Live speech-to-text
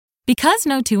Because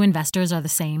no two investors are the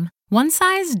same, one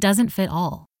size doesn't fit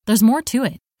all. There's more to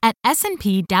it. At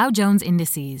S&P Dow Jones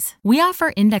Indices, we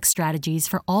offer index strategies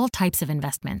for all types of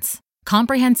investments.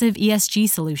 Comprehensive ESG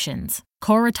solutions,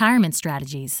 core retirement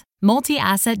strategies,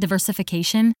 multi-asset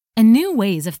diversification, and new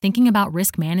ways of thinking about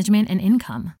risk management and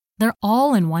income. They're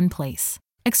all in one place.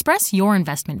 Express your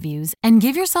investment views and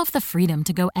give yourself the freedom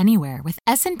to go anywhere with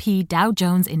S&P Dow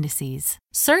Jones Indices.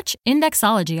 Search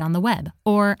Indexology on the web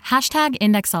or hashtag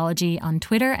Indexology on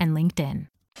Twitter and LinkedIn.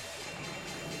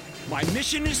 My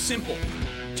mission is simple,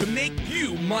 to make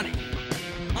you money.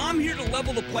 I'm here to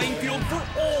level the playing field for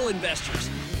all investors.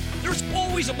 There's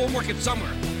always a bull market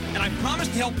somewhere, and I promise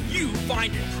to help you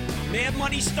find it. Mad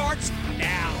Money starts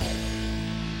now.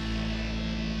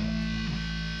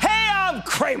 Hey, I'm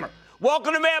Cramer.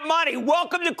 Welcome to Mad Money.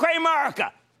 Welcome to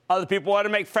Cramerica. Other people want to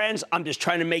make friends. I'm just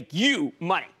trying to make you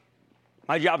money.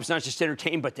 My job is not just to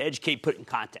entertain, but to educate, put it in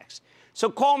context. So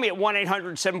call me at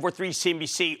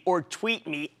 1-800-743-CNBC or tweet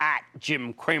me at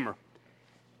Jim Cramer.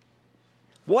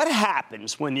 What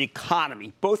happens when the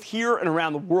economy, both here and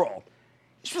around the world,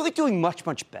 is really doing much,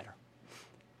 much better?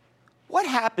 What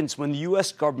happens when the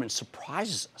U.S. government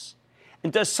surprises us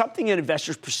and does something that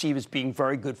investors perceive as being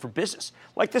very good for business,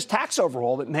 like this tax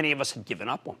overhaul that many of us had given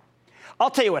up on? I'll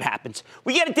tell you what happens.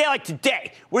 We get a day like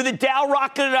today, where the Dow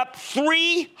rocketed up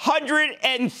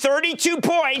 332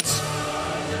 points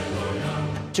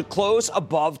to close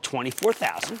above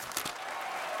 24,000.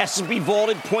 S&P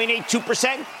vaulted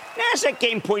 0.82%. NASDAQ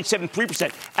gained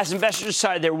 0.73% as investors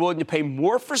decided they were willing to pay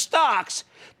more for stocks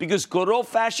because good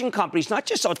old-fashioned companies, not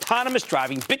just autonomous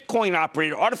driving, Bitcoin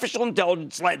operated, artificial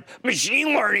intelligence-led,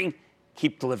 machine learning,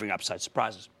 keep delivering upside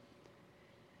surprises.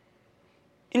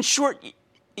 In short,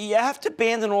 you have to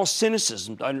abandon all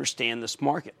cynicism to understand this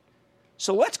market.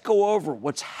 So let's go over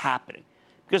what's happening,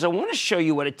 because I want to show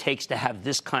you what it takes to have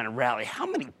this kind of rally, how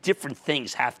many different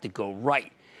things have to go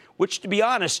right, which, to be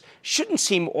honest, shouldn't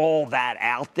seem all that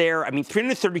out there. I mean,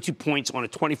 332 points on a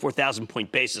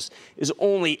 24,000-point basis is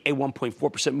only a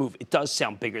 1.4% move. It does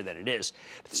sound bigger than it is.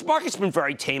 But this market's been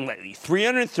very tame lately.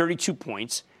 332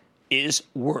 points is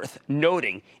worth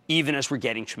noting, even as we're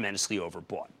getting tremendously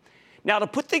overbought. Now, to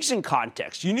put things in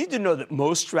context, you need to know that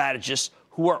most strategists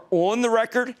who are on the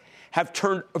record have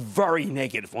turned very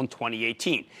negative on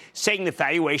 2018, saying the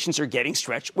valuations are getting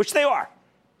stretched, which they are.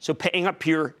 So paying up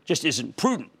here just isn't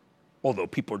prudent, although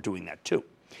people are doing that too.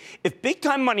 If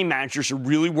big-time money managers are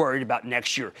really worried about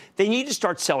next year, they need to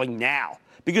start selling now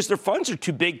because their funds are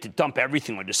too big to dump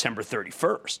everything on December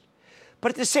 31st. But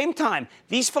at the same time,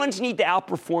 these funds need to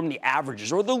outperform the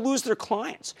averages or they'll lose their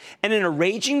clients. And in a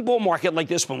raging bull market like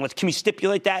this one, can we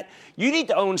stipulate that? You need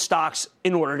to own stocks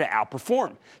in order to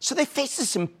outperform. So they face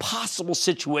this impossible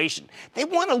situation. They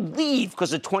want to leave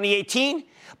because of 2018,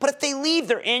 but if they leave,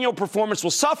 their annual performance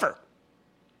will suffer,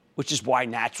 which is why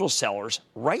natural sellers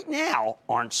right now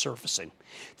aren't surfacing.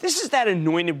 This is that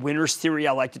anointed winners theory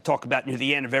I like to talk about near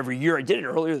the end of every year. I did it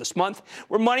earlier this month,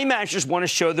 where money managers want to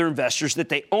show their investors that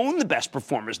they own the best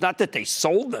performers, not that they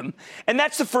sold them. And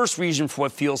that's the first reason for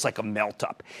what feels like a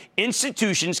melt-up.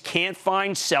 Institutions can't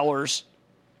find sellers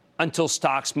until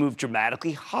stocks move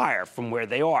dramatically higher from where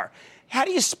they are. How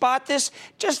do you spot this?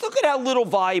 Just look at how little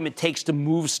volume it takes to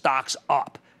move stocks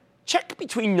up. Check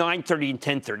between 9:30 and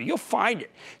 10:30. You'll find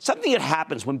it. Something that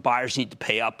happens when buyers need to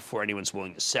pay up before anyone's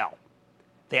willing to sell.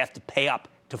 They have to pay up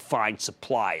to find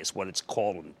supply is what it's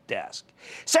called on the desk.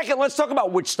 Second, let's talk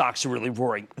about which stocks are really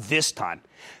roaring this time.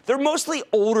 They're mostly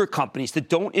older companies that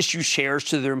don't issue shares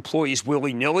to their employees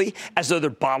willy-nilly as though they're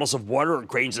bottles of water or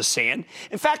grains of sand.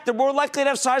 In fact, they're more likely to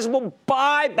have sizable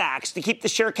buybacks to keep the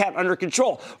share count under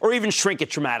control or even shrink it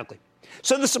dramatically.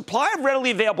 So the supply of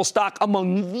readily available stock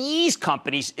among these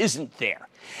companies isn't there.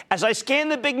 As I scan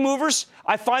the big movers,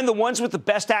 I find the ones with the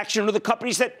best action are the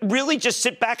companies that really just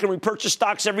sit back and repurchase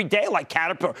stocks every day, like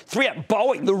Caterpillar, 3M,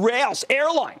 Boeing, the rails,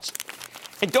 airlines.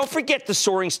 And don't forget the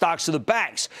soaring stocks of the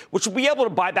banks, which will be able to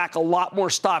buy back a lot more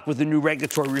stock with the new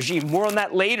regulatory regime. More on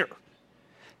that later.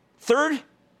 Third,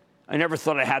 I never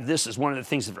thought I'd have this as one of the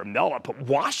things that are melt up, but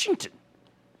Washington.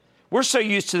 We're so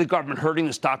used to the government hurting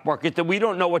the stock market that we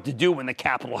don't know what to do when the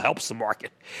capital helps the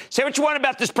market. Say what you want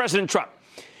about this President Trump.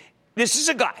 This is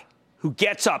a guy who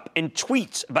gets up and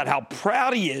tweets about how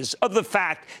proud he is of the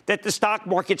fact that the stock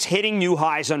market's hitting new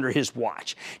highs under his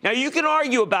watch. Now, you can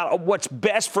argue about what's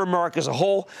best for America as a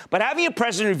whole, but having a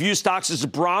president who views stocks as a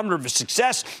barometer of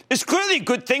success is clearly a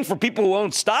good thing for people who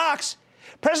own stocks.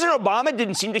 President Obama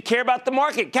didn't seem to care about the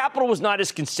market. Capital was not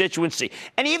his constituency.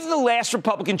 And even the last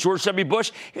Republican, George W.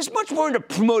 Bush, he was much more into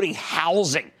promoting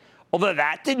housing, although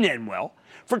that didn't end well.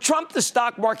 For Trump, the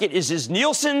stock market is his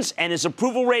Nielsen's and his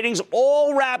approval ratings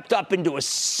all wrapped up into a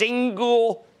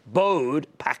single bowed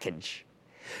package.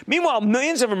 Meanwhile,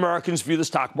 millions of Americans view the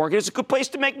stock market as a good place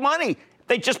to make money.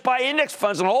 They just buy index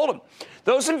funds and hold them.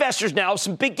 Those investors now have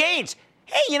some big gains.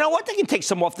 Hey, you know what? They can take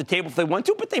some off the table if they want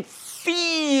to, but they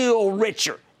feel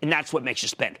richer, and that's what makes you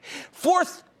spend.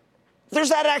 Fourth, there's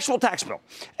that actual tax bill.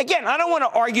 Again, I don't want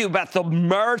to argue about the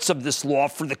merits of this law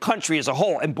for the country as a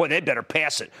whole, and boy, they better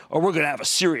pass it, or we're going to have a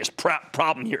serious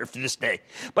problem here for this day.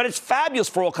 But it's fabulous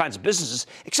for all kinds of businesses,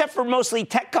 except for mostly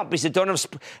tech companies that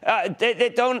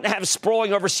don't have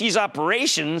sprawling overseas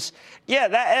operations. Yeah,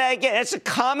 that's a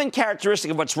common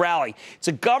characteristic of what's rallying. It's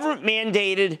a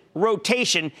government-mandated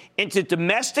rotation into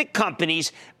domestic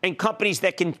companies and companies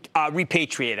that can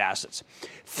repatriate assets.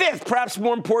 Fifth, perhaps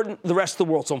more important, the rest of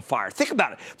the world's on fire. Think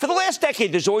about it. For the last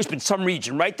decade, there's always been some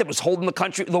region, right, that was holding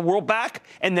the world back,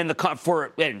 and then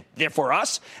and therefore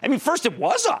us. I mean, first it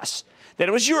was us, then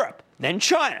it was Europe, then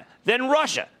China, then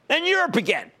Russia, then Europe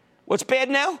again. What's bad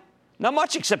now? Not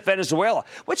much except Venezuela,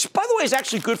 which, by the way, is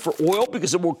actually good for oil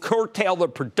because it will curtail their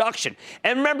production.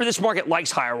 And remember, this market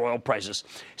likes higher oil prices.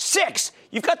 6,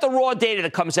 you've got the raw data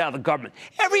that comes out of the government.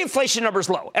 Every inflation number is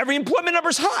low. Every employment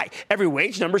number is high. Every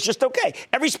wage number is just okay.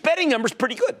 Every spending number is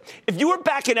pretty good. If you were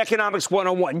back in Economics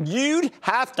 101, you'd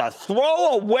have to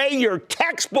throw away your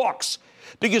textbooks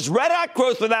because red-hot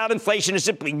growth without inflation is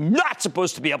simply not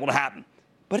supposed to be able to happen.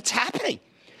 But it's happening.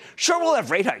 Sure, we'll have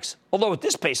rate hikes, although at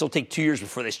this pace, it'll take 2 years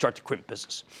before they start to crimp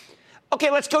business. Okay,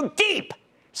 let's go deep.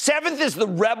 7th is the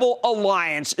Rebel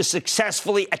Alliance is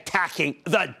successfully attacking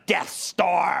the Death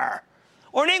Star.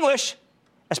 Or in English,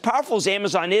 as powerful as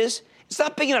Amazon is, it's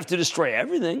not big enough to destroy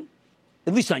everything,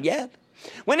 at least not yet.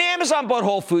 When Amazon bought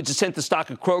Whole Foods, it sent the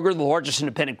stock of Kroger, the largest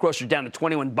independent grocer, down to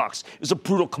 $21. It was a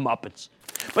brutal comeuppance.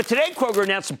 But today, Kroger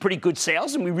announced some pretty good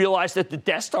sales, and we realized that the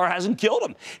Death Star hasn't killed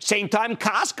them. Same time,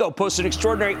 Costco posted an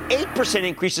extraordinary 8%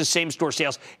 increase in same-store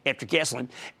sales after gasoline,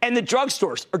 and the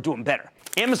drugstores are doing better.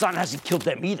 Amazon hasn't killed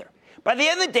them either. By the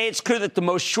end of the day, it's clear that the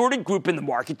most shorted group in the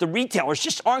market, the retailers,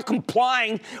 just aren't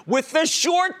complying with the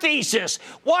short thesis.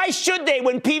 Why should they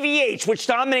when PVH, which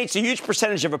dominates a huge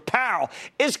percentage of apparel,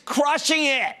 is crushing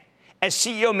it? As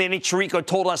CEO Manny Chirico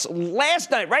told us last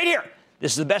night, right here,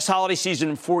 this is the best holiday season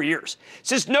in 4 years.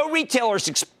 Since no retailer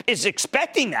is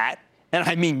expecting that, and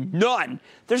I mean none,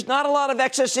 there's not a lot of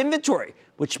excess inventory,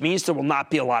 which means there will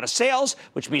not be a lot of sales,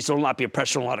 which means there will not be a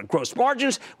pressure on a lot of gross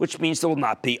margins, which means there will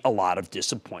not be a lot of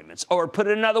disappointments. Or put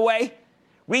it another way,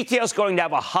 retail's going to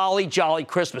have a holly jolly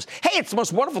Christmas. Hey, it's the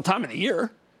most wonderful time of the year.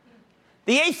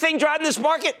 The 8th thing driving this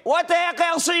market, what the heck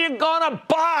else are you going to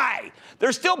buy?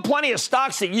 There's still plenty of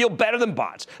stocks that yield better than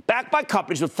bonds, backed by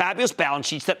companies with fabulous balance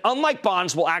sheets that, unlike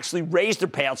bonds, will actually raise their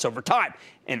payouts over time.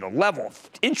 And the level of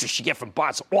interest you get from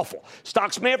bonds is awful.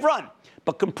 Stocks may have run,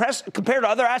 but compared to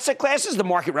other asset classes, the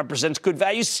market represents good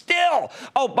value still.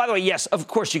 Oh, by the way, yes, of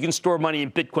course, you can store money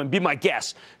in Bitcoin. Be my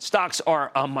guest. Stocks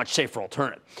are a much safer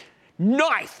alternative.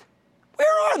 9th.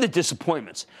 Where are the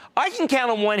disappointments? I can count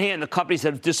on one hand the companies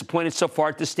that have disappointed so far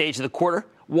at this stage of the quarter.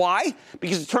 Why?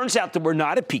 Because it turns out that we're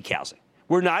not at peak housing.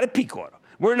 We're not at peak auto.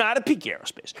 We're not at peak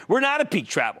aerospace. We're not at peak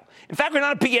travel. In fact, we're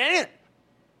not at peak anything,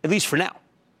 at least for now.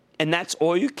 And that's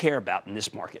all you care about in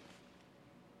this market.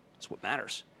 That's what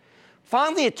matters.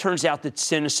 Finally, it turns out that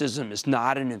cynicism is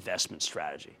not an investment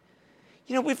strategy.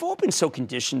 You know, we've all been so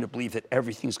conditioned to believe that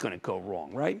everything's going to go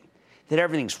wrong, right? That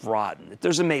everything's rotten, that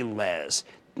there's a malaise.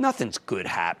 Nothing's good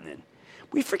happening.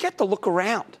 We forget to look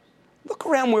around. Look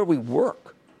around where we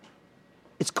work.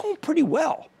 It's going pretty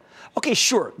well. Okay,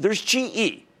 sure, there's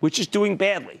GE, which is doing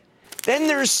badly. Then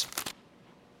there's...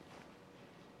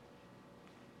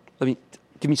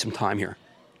 Give me some time here.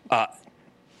 Well,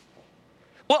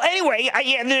 anyway,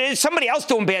 there's somebody else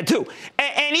doing bad, too.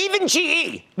 And even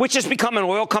GE, which has become an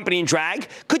oil company in drag,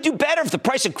 could do better if the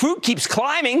price of crude keeps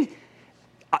climbing.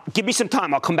 Give me some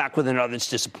time. I'll come back with another that's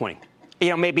disappointing. You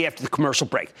know, maybe after the commercial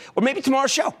break. Or maybe tomorrow's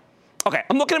show. Okay,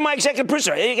 I'm looking at my executive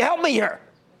producer. Help me here.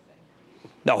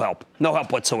 No help. No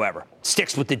help whatsoever.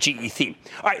 Sticks with the GE theme.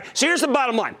 All right, so here's the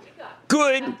bottom line.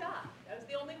 Good. That was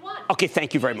the only one. Okay,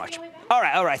 thank you very much. All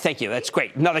right, thank you. That's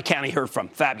great. Another county heard from.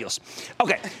 Fabulous.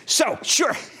 Okay, so,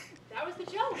 sure. That was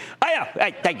the joke. I know.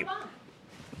 Hey, thank you.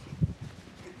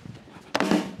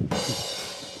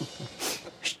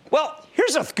 Well,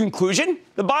 here's a conclusion.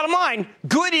 The bottom line,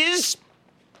 good is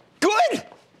good.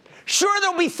 Sure,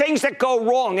 there'll be things that go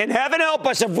wrong, and heaven help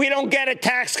us if we don't get a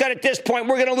tax cut at this point.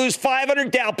 We're going to lose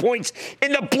 500 Dow points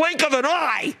in the blink of an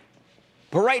eye.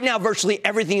 But right now, virtually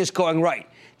everything is going right.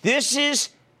 This is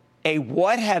a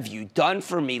what have you done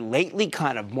for me lately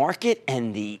kind of market,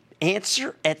 and the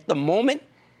answer at the moment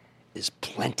is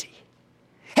plenty.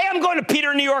 Hey, I'm going to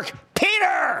Peter in New York.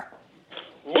 Peter!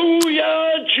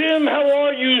 Booyah, Jim. How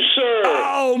are you, sir?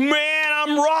 Oh, man,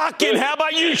 I'm rocking. How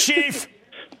about you, Chief?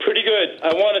 Pretty good.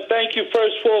 I want to thank you,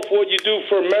 first of all, for what you do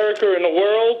for America and the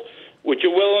world with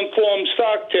your well-informed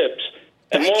stock tips.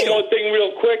 And one more thing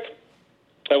real quick.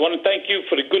 I want to thank you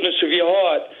for the goodness of your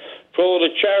heart for all the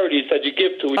charities that you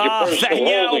give to with your personal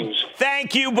holdings.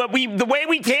 Thank you, but the way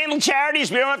we handle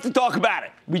charities, we don't have to talk about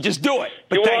it. We just do it.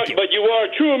 But thank you. But you are a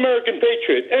true American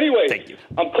patriot. Anyway, thank you.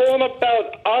 I'm calling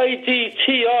about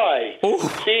IDTI. Ooh.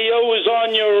 CEO was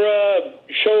on your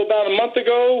show about a month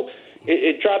ago.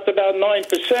 It dropped about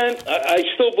 9%. I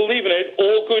still believe in it.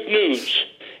 All good news.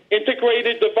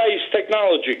 Integrated device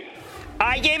technology.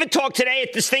 I gave a talk today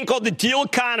at this thing called the Deal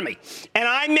Economy, and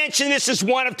I mentioned this as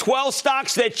one of 12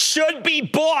 stocks that should be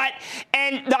bought.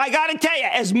 And I got to tell you,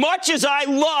 as much as I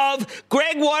love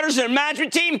Greg Waters and the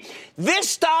management team, this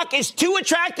stock is too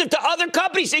attractive to other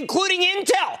companies, including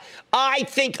Intel. I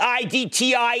think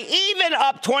IDTI, even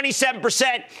up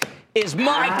 27%, is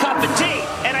my cup of tea.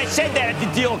 And I said that at the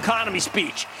Deal Economy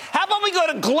speech. How about we go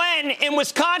to Glenn in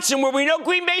Wisconsin, where we know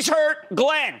Green Bay's hurt?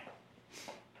 Glenn.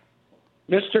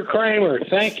 Mr. Cramer,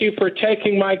 thank you for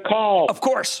taking my call. Of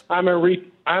course. I'm a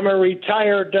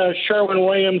retired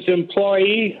Sherwin-Williams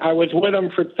employee. I was with them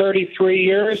for 33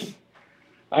 years.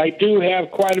 I do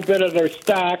have quite a bit of their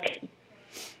stock.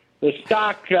 The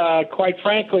stock, quite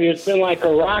frankly, has been like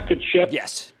a rocket ship.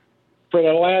 Yes. For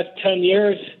the last 10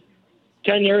 years.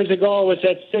 10 years ago, it was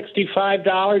at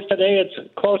 $65. Today, it's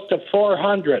close to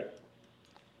 $400.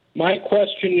 My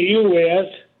question to you is,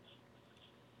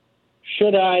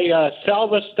 should I sell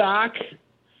the stock?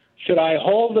 Should I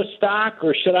hold the stock,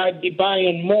 or should I be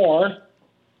buying more?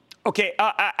 Okay,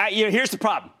 here's the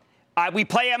problem. We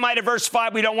play Am I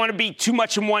Diversified? We don't want to be too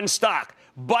much in one stock.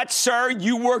 But, sir,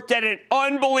 you worked at an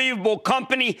unbelievable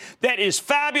company that is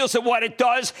fabulous at what it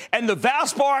does, and the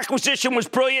Valspar acquisition was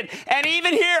brilliant. And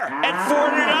even here at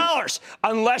 $400,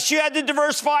 unless you had to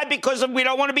diversify because we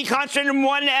don't want to be concentrated in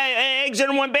one eggs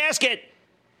in one basket,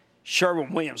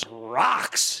 Sherwin-Williams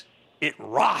rocks. It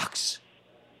rocks.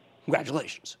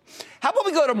 Congratulations. How about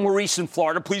we go to Maurice in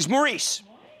Florida, please? Maurice.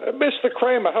 Mr.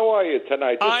 Cramer, how are you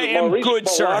tonight? I am Maurice good,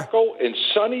 Polanco in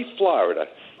sunny Florida.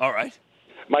 All right.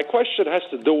 My question has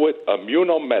to do with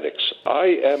Immunomedics,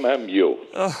 IMMU.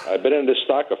 I've been in this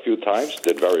stock a few times,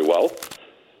 did very well.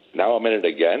 Now I'm in it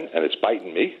again, and it's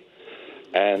biting me.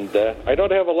 And I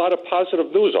don't have a lot of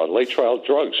positive news on late trial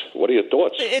drugs. What are your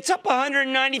thoughts? It's up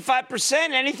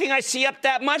 195%. Anything I see up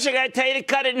that much, I got to tell you to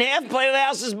cut it in half and play with the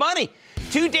house's money.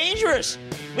 Too dangerous.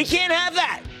 We can't have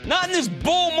that. Not in this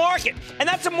bull market. And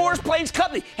that's a Morris Plains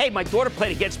company. Hey, my daughter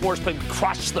played against Morris Plains,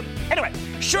 crushed them. Anyway,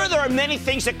 sure, there are many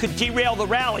things that could derail the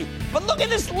rally, but look at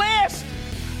this list.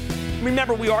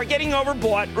 Remember, we are getting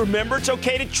overbought. Remember, it's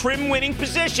okay to trim winning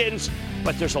positions,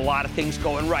 but there's a lot of things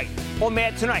going right. Well,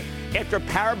 man, tonight, after a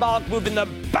parabolic move in the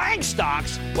bank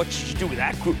stocks, what should you do with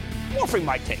that group? Offering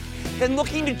my take. Then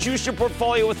looking to juice your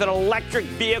portfolio with an electric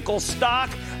vehicle stock,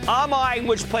 I'm eyeing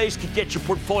which plays could get your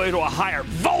portfolio to a higher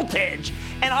voltage.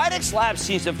 And IDEX Labs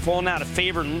seems to have fallen out of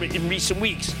favor in recent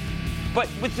weeks. But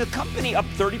with the company up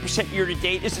 30% year to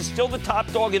date, is it still the top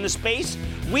dog in the space?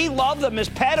 We love them as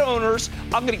pet owners.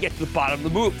 I'm going to get to the bottom of the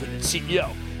move with its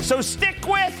CEO. So stick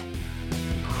with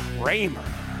Cramer.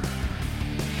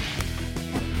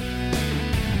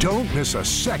 Don't miss a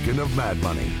second of Mad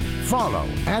Money. Follow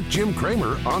 @Jim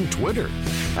Cramer on Twitter.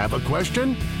 Have a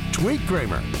question? Tweet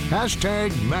Cramer.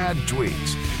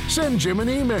 #MadTweets. Send Jim an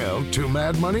email to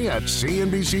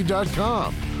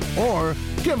madmoney@cnbc.com or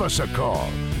give us a call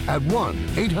at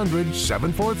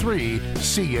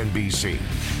 1-800-743-CNBC.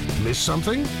 Miss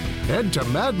something? Head to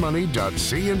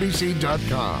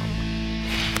madmoney.cnbc.com.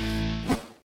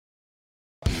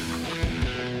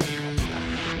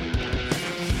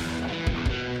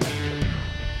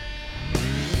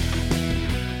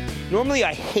 Normally,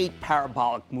 I hate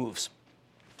parabolic moves.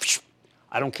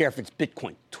 I don't care if it's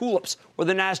Bitcoin, tulips, or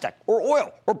the NASDAQ, or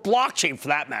oil, or blockchain for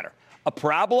that matter. A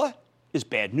parabola is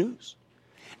bad news.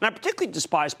 And I particularly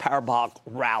despise parabolic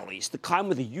rallies, the kind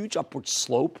with a huge upward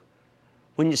slope.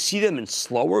 When you see them in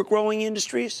slower growing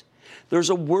industries, there's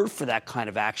a word for that kind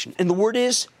of action, and the word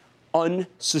is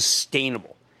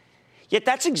unsustainable. Yet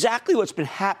that's exactly what's been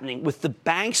happening with the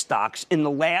bank stocks in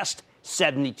the last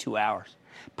 72 hours.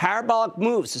 Parabolic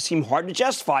moves that seem hard to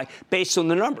justify based on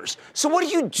the numbers. So what do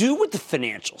you do with the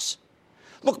financials?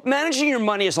 Look, managing your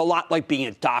money is a lot like being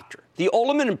a doctor. The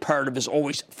ultimate imperative is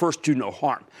always first do no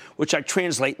harm, which I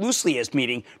translate loosely as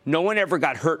meaning no one ever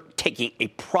got hurt taking a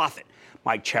profit.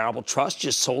 My charitable trust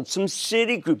just sold some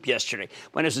Citigroup yesterday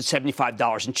when it was at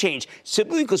 $75 and change,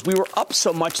 simply because we were up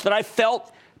so much that I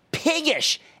felt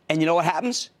piggish. And you know what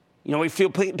happens? You know when you feel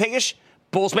piggish?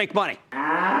 Bulls make money.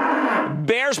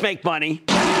 Bears make money.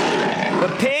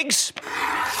 But pigs,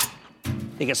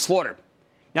 they get slaughtered.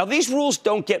 Now, these rules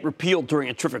don't get repealed during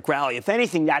a terrific rally. If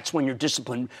anything, that's when your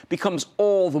discipline becomes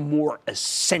all the more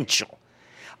essential.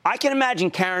 I can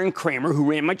imagine Jim Cramer, who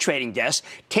ran my trading desk,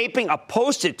 taping a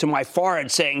Post-it to my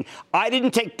forehead saying, I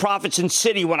didn't take profits in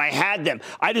Citi when I had them.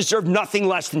 I deserve nothing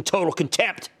less than total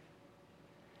contempt.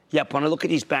 Yep, when I look at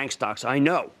these bank stocks, I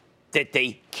know that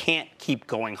they can't keep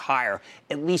going higher,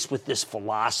 at least with this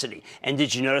velocity. And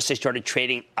did you notice they started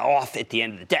trading off at the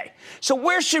end of the day? So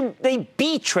where should they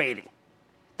be trading?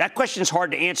 That question is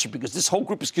hard to answer because this whole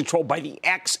group is controlled by the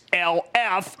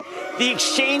XLF, the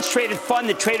exchange-traded fund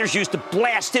that traders use to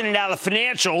blast in and out of the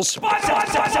financials.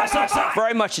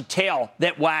 Very much a tail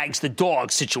that wags the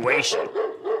dog situation.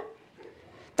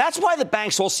 That's why the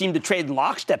banks all seem to trade in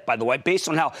lockstep, by the way, based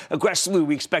on how aggressively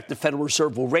we expect the Federal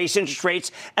Reserve will raise interest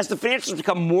rates as the financials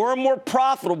become more and more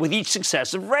profitable with each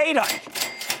successive rate hike.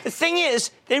 The thing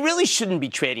is, they really shouldn't be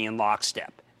trading in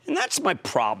lockstep. And that's my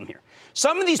problem here.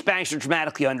 Some of these banks are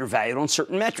dramatically undervalued on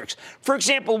certain metrics. For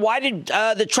example, why did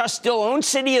the trust still own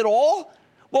Citi at all?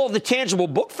 Well, the tangible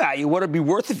book value, what it'd be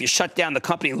worth if you shut down the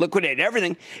company and liquidated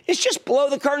everything, is just below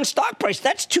the current stock price.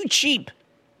 That's too cheap.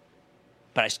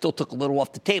 But I still took a little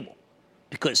off the table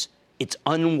because it's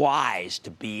unwise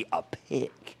to be a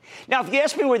pig. Now, if you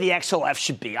ask me where the XLF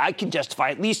should be, I can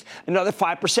justify at least another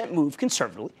 5% move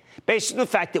conservatively based on the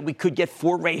fact that we could get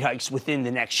 4 rate hikes within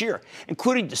the next year,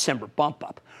 including December bump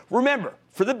up. Remember,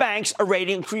 for the banks, a rate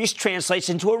increase translates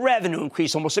into a revenue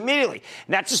increase almost immediately.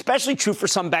 And that's especially true for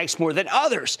some banks more than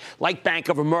others, like Bank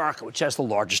of America, which has the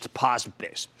largest deposit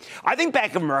base. I think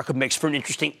Bank of America makes for an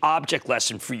interesting object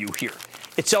lesson for you here.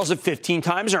 It sells at 15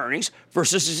 times earnings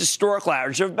versus its historical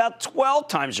average of about 12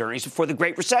 times earnings before the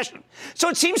Great Recession. So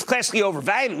it seems classically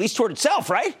overvalued, at least toward itself,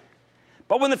 right?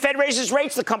 But when the Fed raises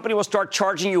rates, the company will start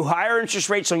charging you higher interest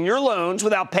rates on your loans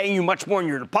without paying you much more on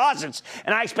your deposits.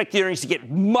 And I expect the earnings to get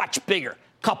much bigger,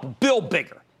 couple bill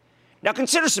bigger. Now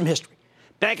consider some history.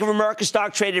 Bank of America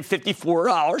stock traded at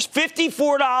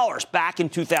 $54 back in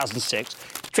 2006.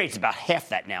 It trades about half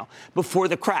that now, before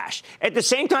the crash. At the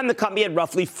same time, the company had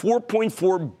roughly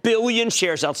 4.4 billion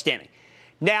shares outstanding.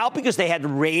 Now, because they had to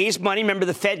raise money, remember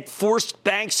the Fed forced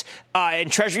banks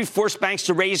and Treasury forced banks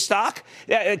to raise stock,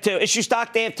 to issue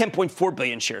stock, they have 10.4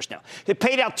 billion shares now. They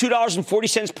paid out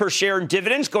 $2.40 per share in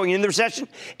dividends going into the recession.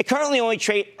 It currently only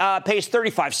pays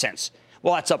 35 cents.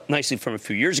 Well, that's up nicely from a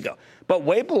few years ago, but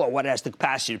way below what it has the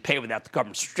capacity to pay without the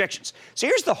government's restrictions. So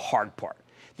here's the hard part.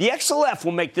 The XLF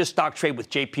will make this stock trade with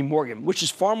J.P. Morgan, which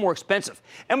is far more expensive,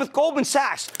 and with Goldman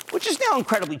Sachs, which is now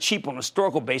incredibly cheap on a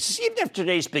historical basis, even after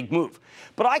today's big move.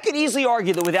 But I could easily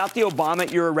argue that without the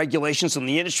Obama-era regulations on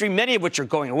the industry, many of which are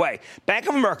going away, Bank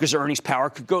of America's earnings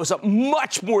power could go up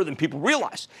much more than people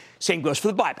realize. Same goes for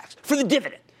the buybacks, for the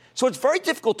dividend. So it's very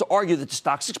difficult to argue that the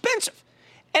stock's expensive.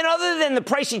 And other than the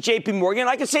pricey J.P. Morgan,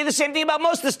 I could say the same thing about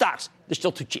most of the stocks. They're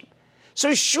still too cheap.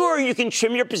 So sure, you can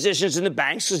trim your positions in the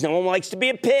banks because no one likes to be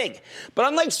a pig. But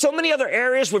unlike so many other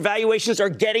areas where valuations are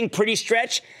getting pretty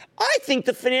stretched, I think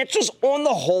the financials on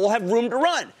the whole have room to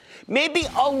run. Maybe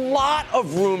a lot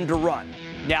of room to run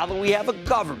now that we have a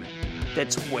government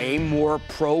that's way more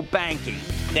pro-banking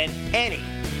than any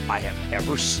I have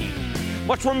ever seen.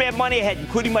 Much more mad money ahead,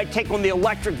 including my take on the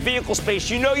electric vehicle space.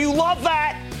 You know you love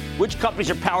that. Which companies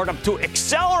are powered up to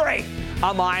accelerate?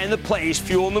 I'm eyeing the plays,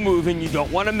 fueling the move, and you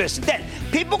don't want to miss it. Then,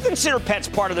 people consider pets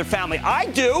part of their family. I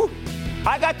do.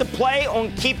 I got to play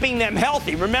on keeping them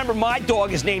healthy. Remember, my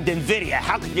dog is named NVIDIA.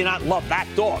 How could you not love that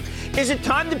dog? Is it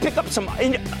time to pick up some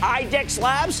IDEX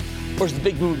labs, or is the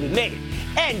big move been made?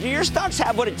 And do your stocks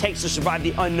have what it takes to survive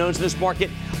the unknowns in this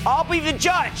market? I'll be the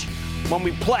judge when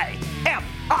we play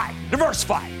MI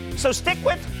Diversify. So stick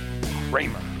with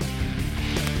Cramer.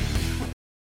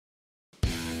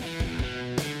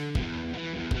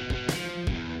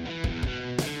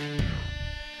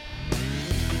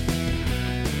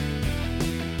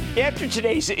 After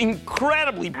today's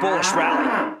incredibly bullish rally,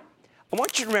 I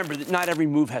want you to remember that not every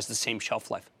move has the same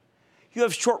shelf life. You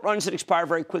have short runs that expire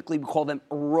very quickly. We call them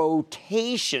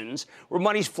rotations, where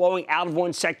money's flowing out of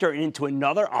one sector and into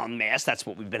another en masse. That's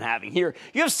what we've been having here.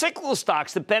 You have cyclical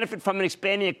stocks that benefit from an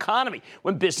expanding economy.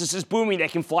 When business is booming, they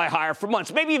can fly higher for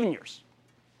months, maybe even years.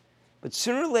 But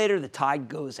sooner or later, the tide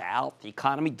goes out, the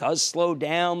economy does slow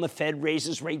down, the Fed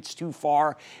raises rates too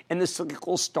far, and the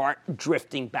cyclicals start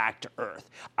drifting back to earth.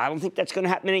 I don't think that's going to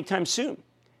happen anytime soon,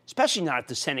 especially not if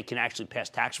the Senate can actually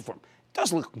pass tax reform. It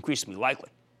does look increasingly likely,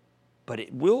 but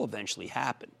it will eventually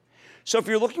happen. So if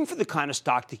you're looking for the kind of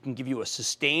stock that can give you a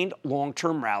sustained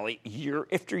long-term rally year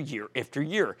after year after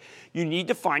year, you need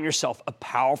to find yourself a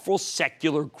powerful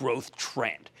secular growth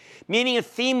trend, meaning a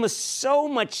theme with so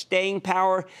much staying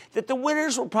power that the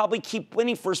winners will probably keep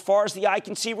winning for as far as the eye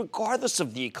can see, regardless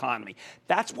of the economy.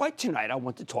 That's why tonight I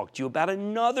want to talk to you about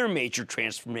another major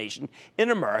transformation in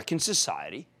American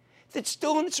society that's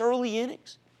still in its early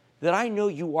innings, that I know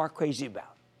you are crazy about.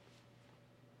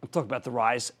 I'm talking about the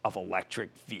rise of electric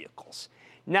vehicles.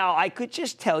 Now, I could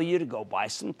just tell you to go buy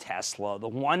some Tesla, the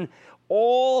one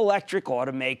all-electric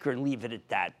automaker, and leave it at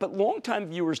that. But longtime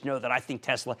viewers know that I think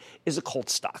Tesla is a cult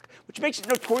stock, which makes it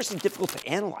notoriously difficult to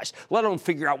analyze, let alone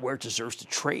figure out where it deserves to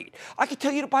trade. I could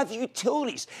tell you to buy the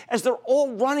utilities, as they're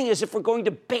all running as if we're going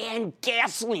to ban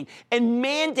gasoline and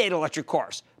mandate electric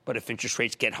cars. But if interest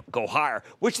rates go higher,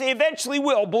 which they eventually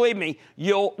will, believe me,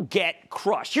 you'll get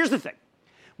crushed. Here's the thing.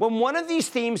 When one of these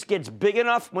themes gets big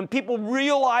enough, when people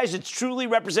realize it truly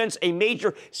represents a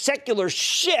major secular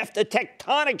shift, a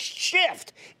tectonic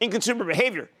shift in consumer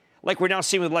behavior, like we're now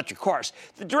seeing with electric cars,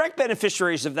 the direct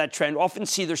beneficiaries of that trend often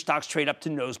see their stocks trade up to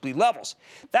nosebleed levels.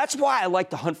 That's why I like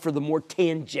to hunt for the more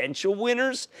tangential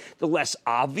winners, the less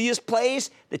obvious plays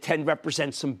that tend to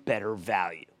represent some better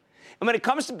value. And when it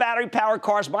comes to battery-powered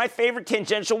cars, my favorite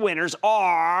tangential winners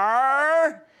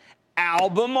are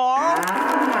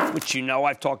Albemarle, which you know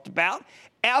I've talked about,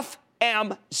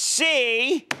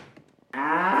 FMC,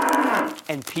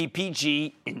 and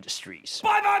PPG Industries.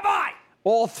 Buy!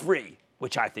 All three,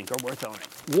 which I think are worth owning.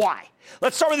 Why?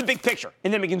 Let's start with the big picture,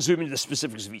 and then we can zoom into the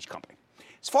specifics of each company.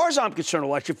 As far as I'm concerned,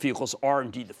 electric vehicles are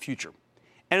indeed the future.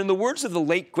 And in the words of the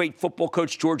late, great football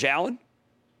coach George Allen,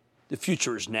 the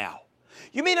future is now.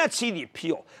 You may not see the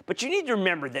appeal, but you need to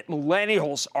remember that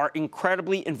millennials are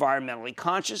incredibly environmentally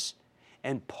conscious,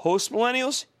 and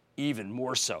post-millennials, even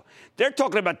more so. They're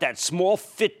talking about that small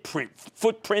footprint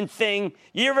thing.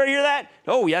 You ever hear that?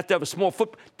 Oh, you have to have a small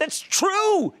footprint. That's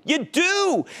true. You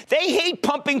do. They hate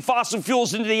pumping fossil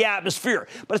fuels into the atmosphere.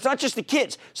 But it's not just the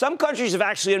kids. Some countries have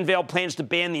actually unveiled plans to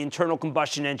ban the internal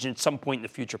combustion engine at some point in the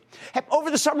future.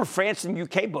 Over the summer, France and the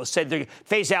UK both said they're going to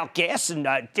phase out gas and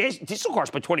diesel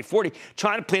cars by 2040.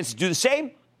 China plans to do the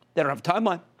same. They don't have a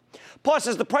timeline. Plus,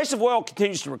 as the price of oil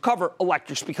continues to recover,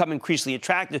 electrics become increasingly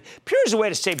attractive, pure as a way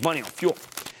to save money on fuel.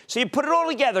 So you put it all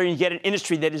together and you get an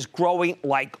industry that is growing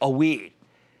like a weed.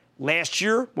 Last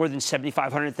year, more than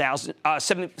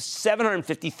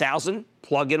 750,000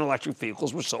 plug-in electric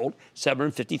vehicles were sold,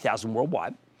 750,000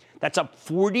 worldwide. That's up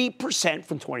 40%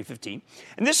 from 2015.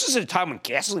 And this is at a time when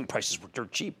gasoline prices were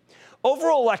dirt cheap.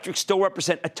 Overall, electrics still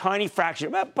represent a tiny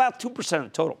fraction, about 2% of the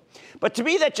total. But to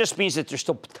me, that just means that there's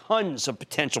still tons of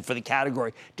potential for the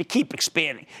category to keep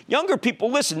expanding. Younger people,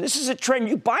 listen, this is a trend.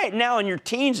 You buy it now in your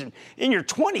teens and in your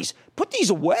 20s. Put these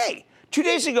away. 2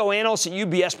 days ago, analysts at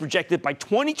UBS projected by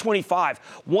 2025,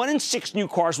 1 in 6 new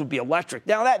cars would be electric.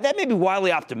 Now, that may be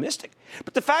wildly optimistic,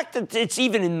 but the fact that it's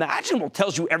even imaginable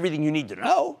tells you everything you need to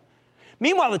know.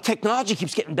 Meanwhile, the technology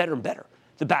keeps getting better and better.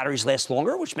 The batteries last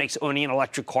longer, which makes owning an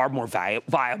electric car more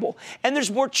viable, and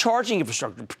there's more charging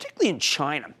infrastructure, particularly in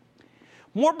China.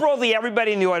 More broadly,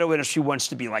 everybody in the auto industry wants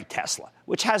to be like Tesla,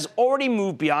 which has already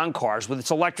moved beyond cars with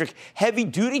its electric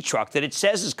heavy-duty truck that it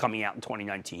says is coming out in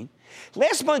 2019.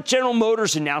 Last month, General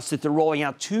Motors announced that they're rolling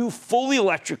out 2 fully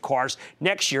electric cars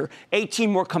next year,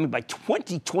 18 more coming by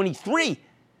 2023.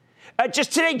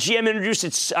 Just today, GM introduced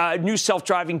its new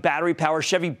self-driving battery-powered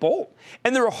Chevy Bolt,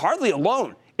 and they're hardly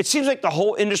alone. It seems like the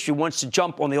whole industry wants to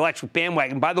jump on the electric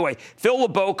bandwagon. By the way, Phil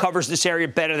LeBeau covers this area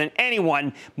better than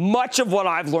anyone. Much of what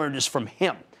I've learned is from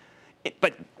him.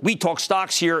 But we talk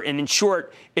stocks here, and in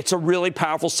short, it's a really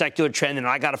powerful secular trend, and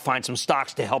I got to find some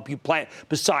stocks to help you play it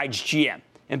besides GM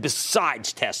and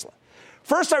besides Tesla.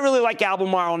 First, I really like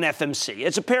Albemarle and FMC.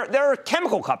 It's a pair. They're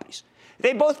chemical companies.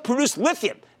 They both produce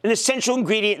lithium, an essential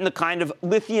ingredient in the kind of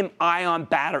lithium-ion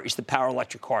batteries that power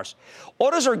electric cars.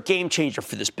 Autos are a game changer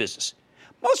for this business.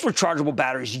 Most rechargeable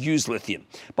batteries use lithium.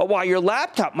 But while your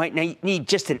laptop might need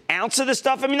just an ounce of this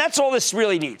stuff, I mean, that's all this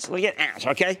really needs. Look at an ounce,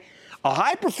 okay? A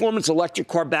high-performance electric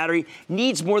car battery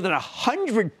needs more than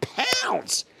 100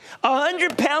 pounds.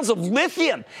 100 pounds of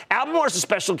lithium. Albemarle is a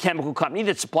special chemical company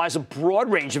that supplies a broad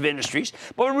range of industries.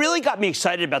 But what really got me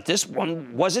excited about this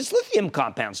one was its lithium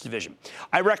compounds division.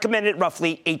 I recommended it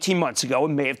roughly 18 months ago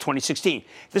in May of 2016.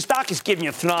 The stock is giving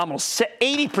you a phenomenal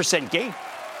 80% gain.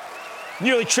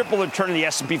 Nearly triple the return of the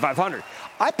S&P 500.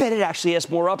 I bet it actually has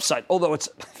more upside, although it's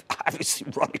obviously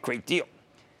run a great deal.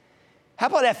 How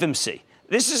about FMC?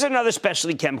 This is another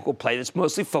specialty chemical play that's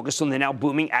mostly focused on the now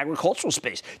booming agricultural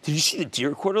space. Did you see the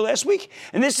Deere quarter last week?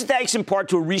 And this is thanks in part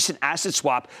to a recent asset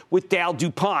swap with Dow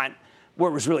DuPont where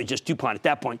it was really just DuPont at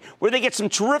that point, where they get some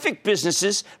terrific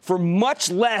businesses for much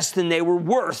less than they were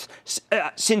worth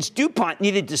since DuPont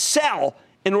needed to sell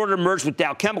in order to merge with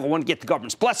Dow Chemical, want to get the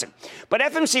government's blessing. But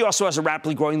FMC also has a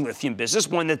rapidly growing lithium business,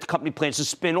 one that the company plans to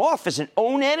spin off as an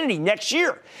own entity next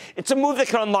year. It's a move that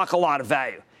can unlock a lot of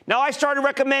value. Now, I started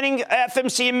recommending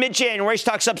FMC in mid-January.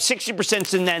 Stock's up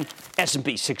 60% and then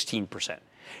S&P 16%.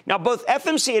 Now, both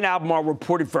FMC and Albemarle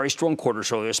reported very strong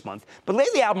quarters earlier this month, but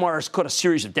lately Albemarle has caught a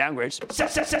series of downgrades.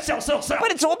 Sell.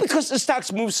 But it's all because the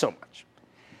stock's moved so much.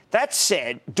 That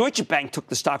said, Deutsche Bank took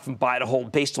the stock from buy to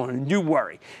hold based on a new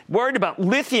worried about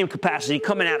lithium capacity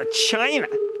coming out of China.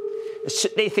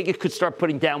 They think it could start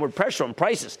putting downward pressure on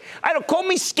prices. Call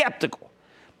me skeptical,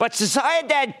 but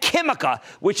Sociedad Química,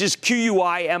 which is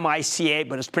Q-U-I-M-I-C-A,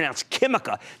 but it's pronounced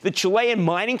Química, the Chilean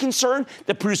mining concern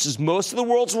that produces most of the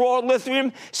world's raw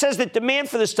lithium, says that demand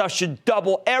for this stuff should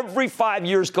double every 5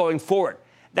 years going forward.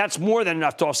 That's more than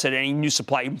enough to offset any new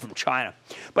supply, even from China.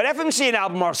 But FMC and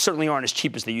Albemarle certainly aren't as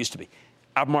cheap as they used to be.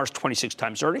 Albemarle's 26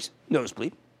 times earnings,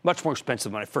 nosebleed, much more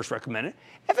expensive than when I first recommended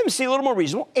it. FMC a little more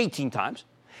reasonable, 18 times.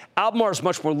 Albemarle's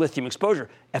much more lithium exposure.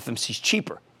 FMC's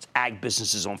cheaper. Its ag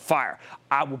business is on fire.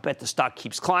 I will bet the stock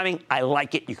keeps climbing. I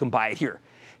like it. You can buy it here.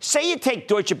 Say you take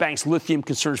Deutsche Bank's lithium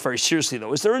concerns very seriously,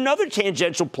 though. Is there another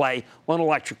tangential play on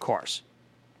electric cars?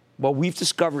 Well, we've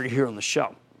discovered it here on the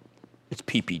show. It's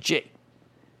PPG,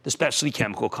 the specialty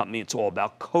chemical company. It's all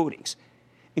about coatings,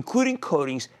 including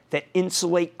coatings that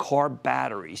insulate car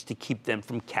batteries to keep them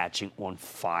from catching on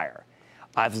fire.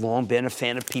 I've long been a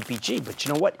fan of PPG, but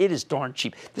you know what? It is darn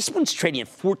cheap. This one's trading at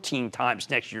 14 times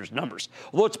next year's numbers,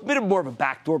 although it's a bit more of a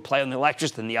backdoor play on the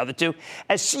electrics than the other two.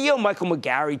 As CEO Michael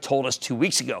McGarry told us 2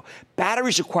 weeks ago,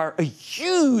 batteries require a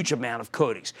huge amount of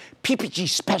coatings, PPG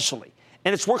especially,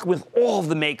 and it's working with all of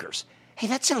the makers. Hey,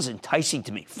 that sounds enticing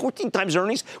to me. 14 times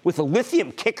earnings with a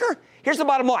lithium kicker? Here's the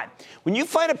bottom line. When you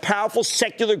find a powerful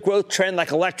secular growth trend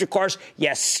like electric cars,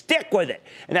 you stick with it.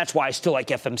 And that's why I still like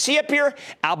FMC up here.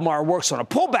 Albemarle works on a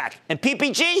pullback. And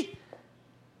PPG?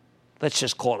 Let's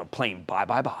just call it a plain bye.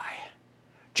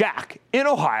 Jack in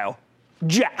Ohio.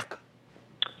 Jack.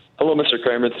 Hello, Mr.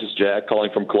 Cramer. This is Jack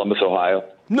calling from Columbus, Ohio.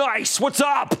 Nice. What's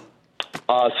up?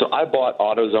 So I bought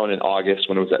AutoZone in August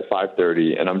when it was at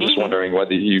 $5.30, and I'm just wondering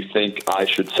whether you think I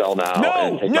should sell now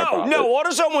and take my profit. No.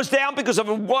 AutoZone was down because of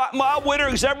a mild winter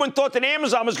because everyone thought that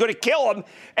Amazon was going to kill them.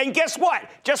 And guess what?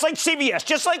 Just like CVS,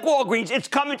 just like Walgreens, it's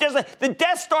coming. Just like the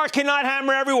Death Star cannot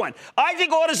hammer everyone. I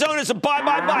think AutoZone is a buy.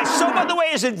 So, by the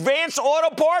way, is Advanced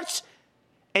Auto Parts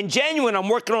and Genuine. I'm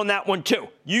working on that one, too.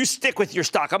 You stick with your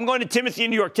stock. I'm going to Timothy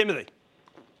in New York. Timothy.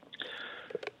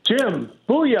 Jim,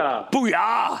 booyah.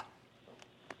 Booyah.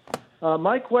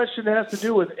 My question has to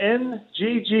do with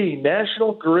NGG,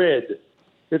 National Grid.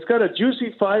 It's got a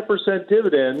juicy 5%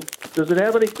 dividend. Does it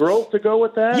have any growth to go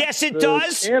with that? Yes, it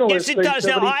does. Yes, it does.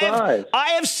 Now, I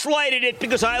have slighted it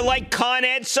because I like Con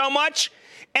Ed so much,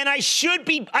 and I should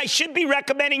be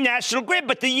recommending National Grid,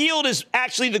 but the yield is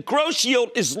actually, the gross yield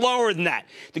is lower than that.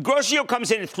 The gross yield comes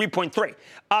in at 3.3.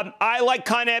 I like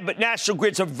Con Ed, but National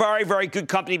Grid's a very, very good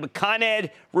company, but Con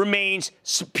Ed remains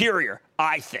superior,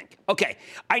 I think. Okay,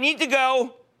 I need to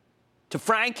go to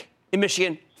Frank in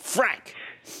Michigan. Frank.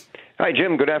 Hi,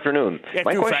 Jim. Good afternoon.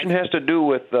 My question has to do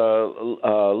with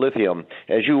lithium.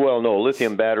 As you well know,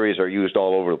 lithium batteries are used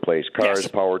all over the place, cars,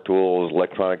 power tools,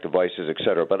 electronic devices,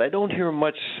 etc. But I don't hear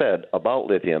much said about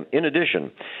lithium. In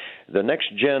addition, the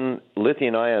next-gen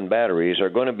lithium-ion batteries are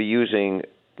going to be using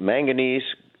manganese,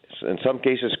 in some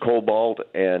cases cobalt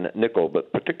and nickel,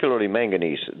 but particularly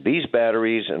manganese. These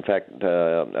batteries, in fact,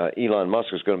 Elon Musk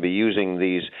is going to be using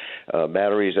these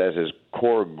batteries as his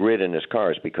core grid in his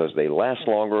cars because they last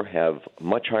longer, have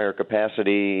much higher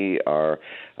capacity, are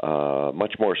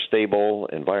much more stable,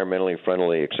 environmentally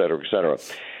friendly, et cetera, et cetera.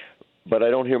 But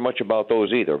I don't hear much about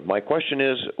those either. My question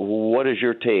is, what is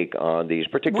your take on these,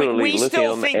 particularly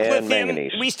lithium and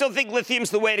manganese? We still think lithium's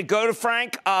the way to go to,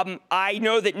 Frank. I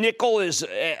know that nickel is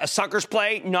a sucker's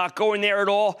play, not going there at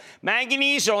all.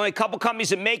 Manganese, there are only a couple companies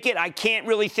that make it. I can't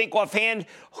really think offhand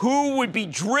who would be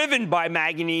driven by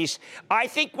manganese. I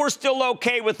think we're still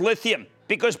okay with lithium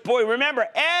because, boy, remember,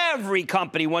 every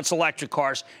company wants electric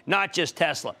cars, not just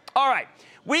Tesla. All right.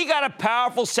 We got a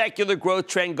powerful secular growth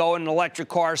trend going in electric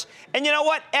cars. And you know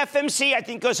what? FMC, I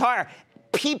think, goes higher.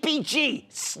 PPG,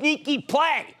 sneaky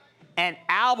play. And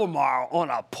Albemarle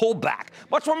on a pullback.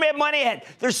 Much more mad money ahead.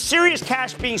 There's serious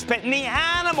cash being spent in the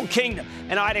animal kingdom.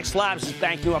 And IDEX Labs is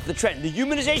banking off the trend. The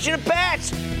humanization of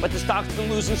pets. But the stock's been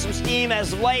losing some steam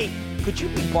as of late. Could you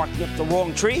be barking up the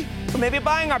wrong tree? Or maybe a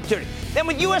buying opportunity. Then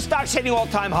with U.S. stocks hitting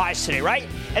all-time highs today, right?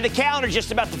 And the calendar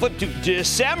just about to flip to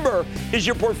December. Is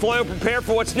your portfolio prepared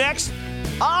for what's next?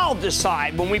 I'll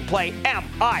decide when we play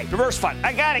MI Reverse Fund.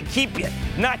 I gotta keep you,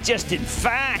 not just in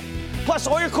fact. Plus,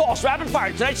 all your calls, rapid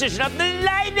fire, tonight's edition of the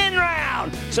Lightning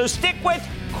Round. So stick with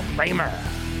Cramer.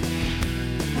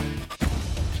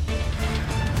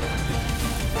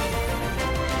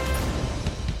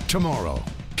 Tomorrow,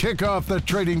 kick off the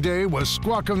trading day with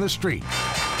Squawk on the Street.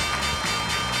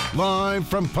 Live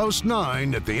from Post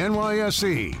 9 at the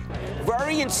NYSE.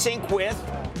 Very in sync with,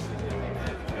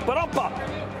 but up.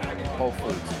 Whole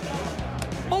Foods.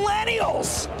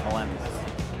 Millennials.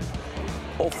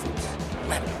 Whole Foods.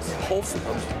 Whole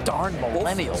Foods. Darn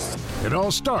millennials. It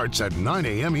all starts at 9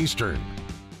 a.m. Eastern.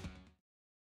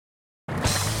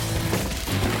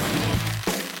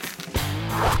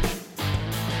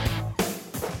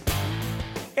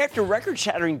 After a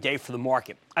record-shattering day for the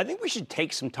market, I think we should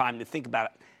take some time to think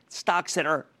about stocks that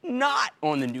are not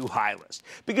on the new high list,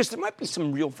 because there might be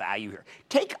some real value here.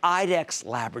 Take IDEX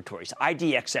Laboratories,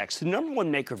 IDXX, the number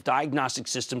one maker of diagnostic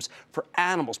systems for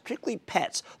animals, particularly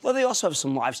pets, though they also have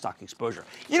some livestock exposure.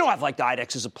 You know, I've liked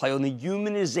IDEX as a play on the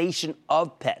humanization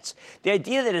of pets. The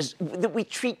idea that we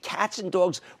treat cats and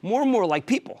dogs more and more like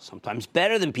people, sometimes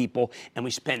better than people, and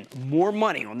we spend more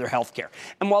money on their health care.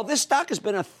 And while this stock has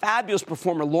been a fabulous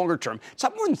performer longer term, it's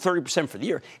up more than 30% for the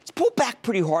year, it's pulled back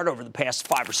pretty hard over the past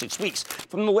 5 or 6 weeks.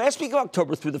 From the last week of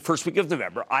October through the first week of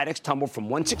November, IDEX tumbled from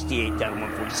 168 down to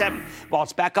 147. While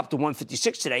it's back up to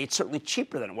 156 today, it's certainly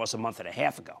cheaper than it was a month and a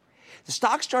half ago. The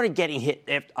stock started getting hit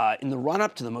in the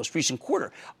run-up to the most recent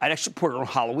quarter. IDEX reported on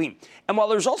Halloween. And while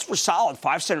the results were solid,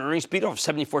 5-cent earnings beat off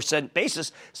a 74-cent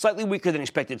basis, slightly weaker than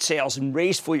expected sales, and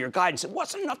raised full-year guidance, it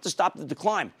wasn't enough to stop the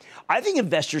decline. I think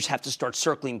investors have to start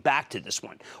circling back to this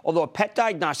one, although a pet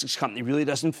diagnostics company really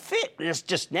doesn't fit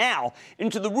just now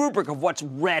into the rubric of what's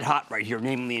red hot right here,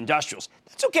 namely industrials.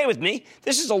 That's okay with me.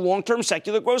 This is a long-term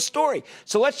secular growth story.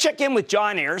 So let's check in with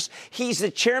John Ayers. He's the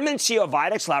chairman and CEO of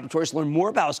IDEX Laboratories. Learn more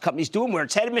about his company's doing, where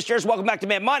it's headed. Mr. Ayers, welcome back to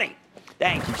Mad Money.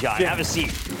 Thank you, John. Have a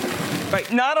seat.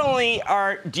 Right. Not only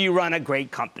do you run a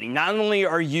great company, not only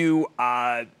are you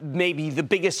maybe the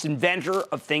biggest inventor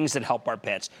of things that help our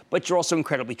pets, but you're also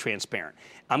incredibly transparent.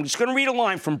 I'm just going to read a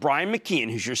line from Brian McKeon,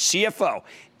 who's your CFO.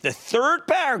 The third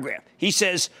paragraph, he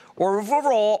says,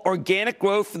 overall organic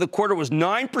growth for the quarter was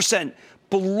 9%,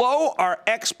 below our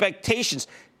expectations.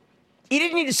 You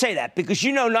didn't need to say that because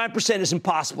you know 9% is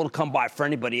impossible to come by for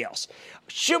anybody else.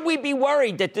 Should we be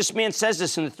worried that this man says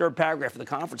this in the third paragraph of the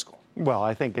conference call? Well,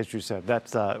 I think, as you said,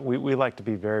 that's we like to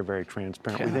be very, very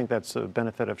transparent. Yeah. We think that's a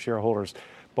benefit of shareholders.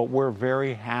 But we're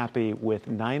very happy with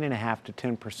 9.5 to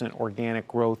 10% organic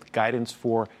growth guidance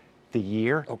for the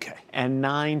year. Okay. And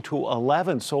 9 to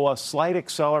 11. So a slight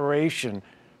acceleration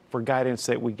for guidance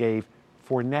that we gave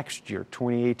for next year,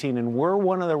 2018. And we're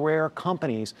one of the rare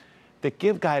companies that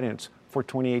give guidance for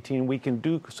 2018. We can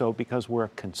do so because we're a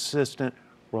consistent,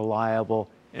 reliable,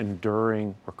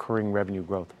 enduring, recurring revenue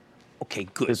growth. Okay,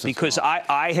 good. Because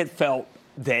I had felt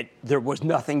that there was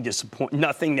nothing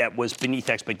that was beneath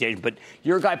expectation. But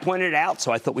your guy pointed it out,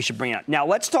 so I thought we should bring it up. Now,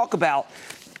 let's talk about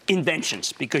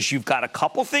inventions, because you've got a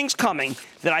couple things coming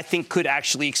that I think could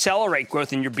actually accelerate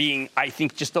growth, and you're being, I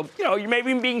think, you're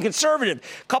maybe being conservative.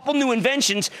 A couple new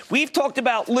inventions. We've talked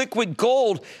about liquid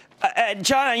gold.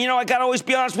 John, I got to always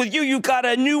be honest with you. You've got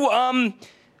a new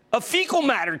a fecal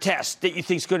matter test that you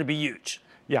think is going to be huge.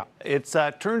 Yeah, it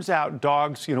turns out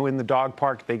dogs, in the dog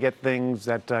park, they get things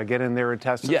that get in their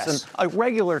intestines. Yes. And a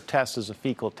regular test is a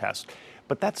fecal test,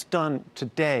 but that's done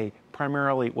today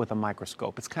primarily with a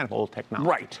microscope. It's kind of old technology.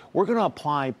 Right. We're going to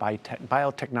apply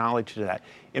biotechnology to that,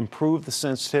 improve the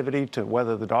sensitivity to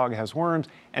whether the dog has worms,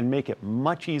 and make it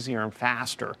much easier and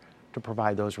faster to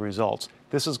provide those results.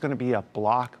 This is going to be a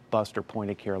blockbuster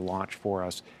point-of-care launch for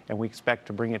us, and we expect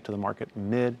to bring it to the market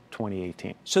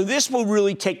mid-2018. So this will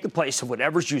really take the place of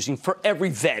whatever's using for every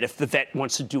vet if the vet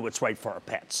wants to do what's right for our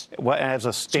pets. Well, as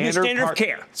a standard of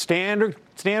care. Standard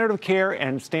of care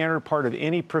and standard part of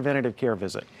any preventative care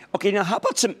visit. Okay, now how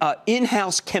about some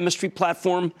in-house chemistry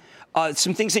platform?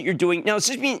 Some things that you're doing. Now, is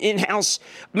this being in-house?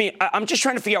 I mean, I'm just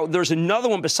trying to figure out, there's another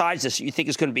one besides this that you think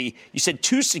is going to be, you said,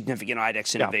 2 significant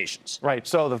IDEX innovations. Yeah, right.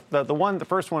 So the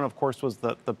first one, of course, was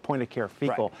the point-of-care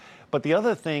fecal. Right. But the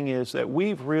other thing is that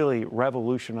we've really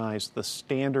revolutionized the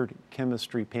standard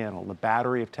chemistry panel, the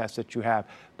battery of tests that you have,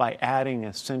 by adding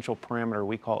an essential parameter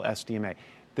we call SDMA.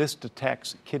 This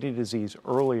detects kidney disease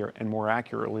earlier and more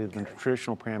accurately than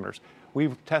traditional parameters.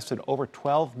 We've tested over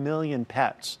 12 million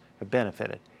pets have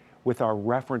benefited with our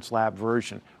reference lab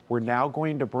version. We're now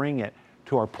going to bring it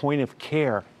to our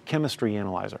point-of-care chemistry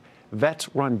analyzer. Vets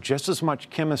run just as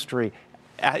much chemistry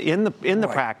in the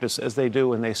practice as they do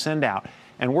when they send out,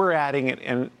 and we're adding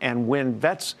it. And when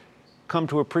vets come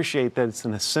to appreciate that it's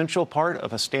an essential part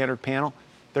of a standard panel,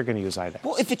 they're going to use IDEXX.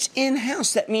 Well, if it's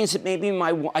in-house, that means that maybe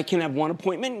I can have one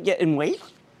appointment and get and wait.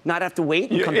 Not have to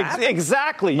wait and come back?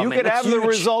 Exactly. You could have the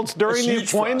results during the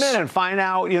appointment and find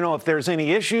out, if there's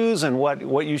any issues and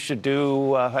what you should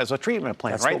do as a treatment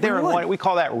plan. That's right what there. We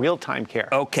call that real-time care.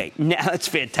 Okay. Now, that's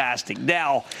fantastic.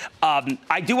 Now,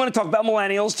 I do want to talk about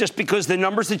millennials just because the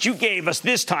numbers that you gave us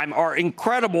this time are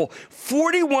incredible.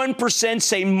 41%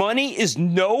 say money is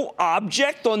no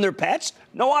object on their pets.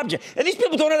 No object. And these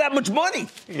people don't have that much money.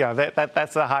 Yeah,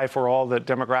 that's a high for all the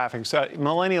demographics.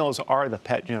 Millennials are the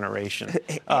pet generation.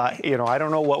 I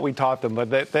don't know what we taught them, but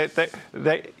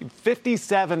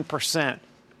 57%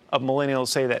 of millennials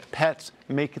say that pets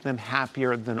make them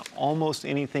happier than almost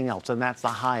anything else, and that's the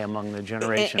high among the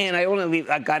generation. And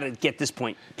I got to get this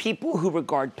point. People who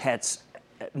regard pets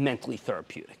mentally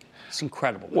therapeutic. It's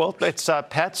incredible. Well, it's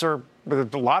pets are.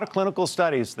 There's a lot of clinical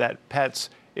studies that pets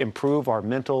improve our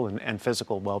mental and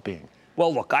physical well-being.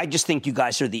 Well, look, I just think you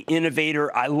guys are the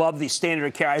innovator. I love the standard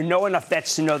of care. I know enough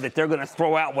vets to know that they're going to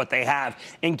throw out what they have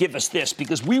and give us this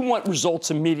because we want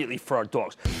results immediately for our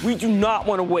dogs. We do not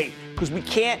want to wait because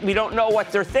we don't know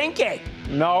what they're thinking.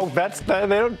 No, pets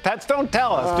don't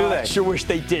tell us, do they? I sure wish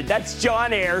they did. That's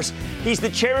John Ayers. He's the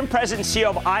chairman, president, and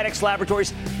CEO of IDEXX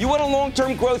Laboratories. You want a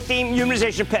long-term growth theme,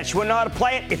 humanization pets. You want to know how to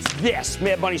play it? It's this.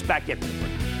 Mad Money's back in.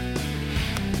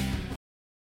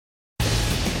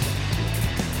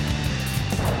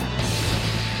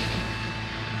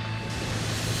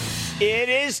 It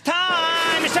is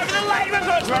time. It's time for the lightning round.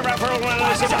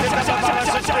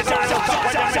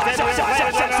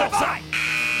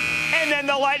 And then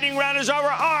the lightning round is over.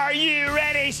 Are you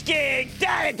ready, Skig?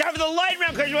 Time for the lightning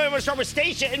round because we want to start with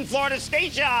Stacia in Florida.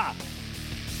 Stacia.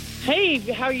 Hey,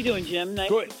 how are you doing, Jim? Nice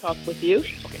Good. to talk with you.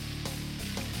 Okay.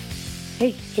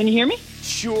 Hey, can you hear me?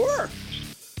 Sure.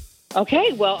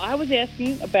 Okay, well, I was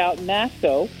asking about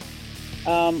Masco.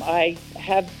 I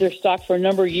have their stock for a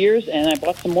number of years, and I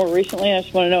bought some more recently. I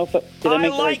just want to know if I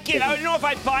like it. I don't know if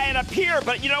I'd buy it up here,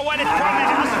 but you know what? It's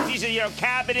permanent housing thesis.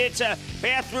 Cabinets,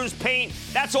 bathrooms, paint.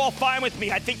 That's all fine with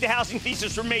me. I think the housing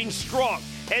thesis remains strong,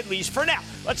 at least for now.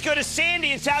 Let's go to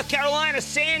Sandy in South Carolina.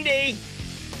 Sandy.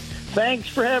 Thanks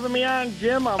for having me on,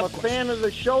 Jim. I'm a fan of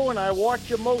the show, and I watch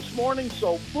you most mornings,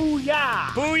 so booyah!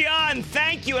 Booyah, and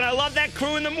thank you, and I love that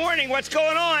crew in the morning. What's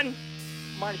going on?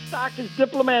 My stock is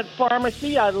Diplomat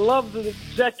Pharmacy. I love the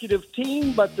executive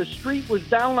team, but the street was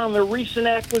down on the recent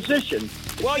acquisition.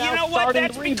 Well, you know what?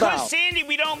 That's because, Sandy,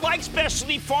 we don't like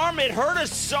specialty pharma. It hurt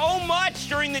us so much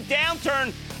during the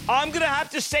downturn. I'm going to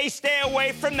have to say stay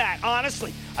away from that,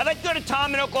 honestly. I'd like to go to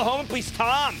Tom in Oklahoma, please.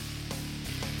 Tom.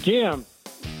 Jim.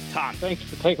 Tom. Thanks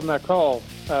for taking my call.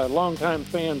 Long-time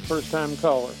fan, first-time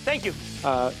caller. Thank you.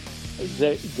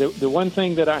 The one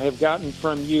thing that I have gotten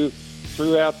from you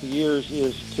throughout the years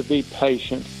is to be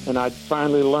patient, and I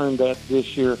finally learned that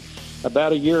this year.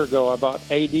 About a year ago, I bought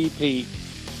ADP,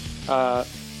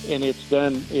 and it's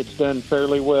done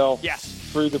fairly well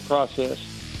through the process.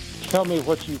 Tell me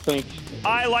what you think.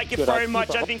 I like it very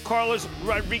much. I think Carlos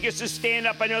Rodriguez's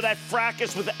stand-up, I know that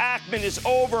fracas with Ackman is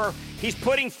over. He's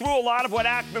putting through a lot of what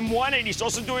Ackman wanted. He's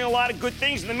also doing a lot of good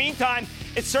things. In the meantime,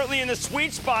 it's certainly in the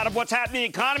sweet spot of what's happening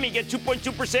in the economy. Get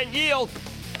 2.2% yield.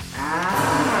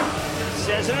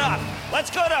 Says enough. Let's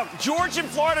go to George in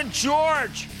Florida.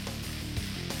 George.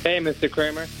 Hey, Mr.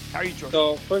 Cramer. How are you, George?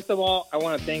 So, first of all, I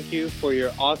want to thank you for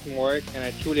your awesome work, and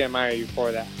I truly admire you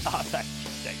for that. Oh, thank you.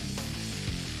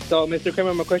 So, Mr.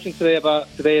 Cramer, my question today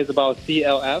is about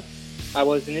CLF. I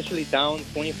was initially down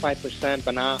 25%,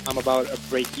 but now I'm about a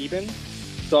break even.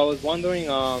 So I was wondering,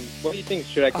 what do you think?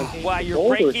 Should I continue? Wow, you're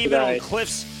break even on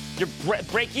Cliffs. You're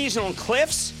break even on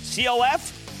Cliffs,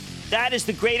 CLF. That is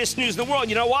the greatest news in the world.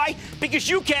 You know why? Because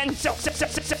you can because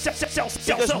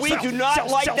we do not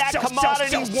like that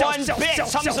commodity one bit.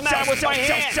 Something's the matter with my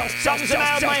hand. Something's the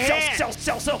matter with my hand.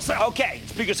 Okay,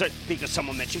 it's because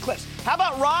someone mentioned Cliffs. How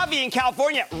about Ravi in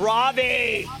California?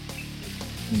 Ravi.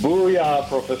 Booyah,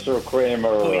 Professor Cramer.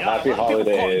 Booyah. Happy holidays.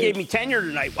 People gave me tenure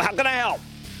tonight. How can I help?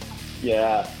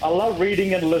 Yeah, I love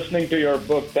reading and listening to your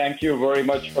book. Thank you very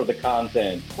much for the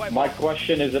content. My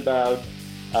question is about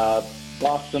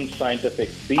Boston Scientific.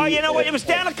 Oh, you know what? It was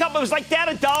down a couple. It was like down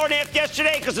 $1.50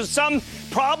 yesterday because of some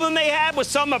problem they had with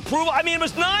some approval. I mean, it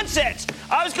was nonsense.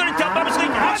 I was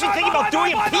actually thinking about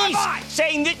doing a piece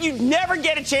saying that you'd never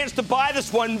get a chance to buy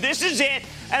this one. This is it.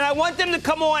 And I want them to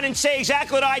come on and say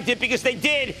exactly what I did because they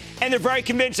did, and they're very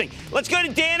convincing. Let's go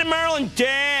to Dan in Maryland.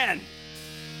 Dan.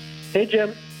 Hey,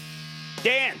 Jim.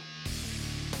 Dan.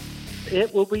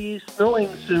 It will be snowing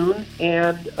soon,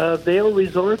 and Vail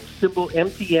Resort, symbol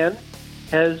MTN,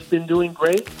 has been doing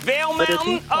great. Vail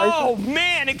Mountain, oh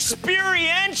man,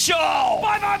 experiential.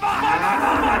 Buy.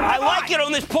 I like it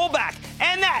on this pullback.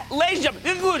 And that, ladies and gentlemen, the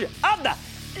conclusion of the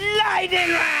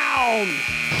Lightning Round.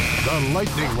 The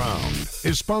Lightning Round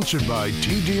is sponsored by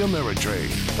TD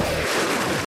Ameritrade.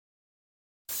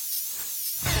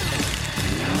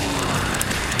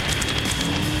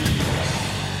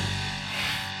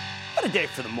 What a day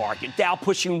for the market. Dow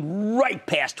pushing right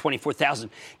past 24,000.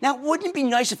 Now, wouldn't it be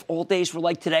nice if all days were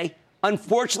like today?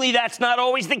 Unfortunately, that's not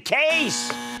always the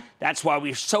case. That's why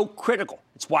we're so critical.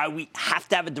 It's why we have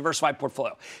to have a diversified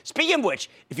portfolio. Speaking of which,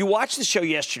 if you watched the show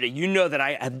yesterday, you know that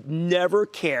I have never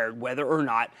cared whether or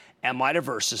not Am I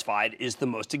Diversified is the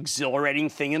most exhilarating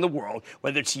thing in the world,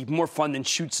 whether it's even more fun than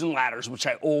Chutes and Ladders, which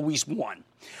I always won.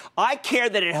 I care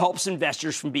that it helps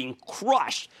investors from being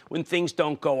crushed when things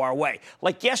don't go our way.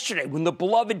 Like yesterday, when the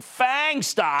beloved FANG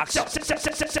stocks got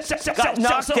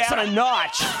knocked down a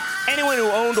notch. Anyone who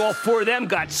owned all four of them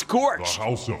got scorched. The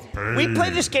House of Pain. We play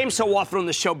this game so often on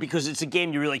the show because it's a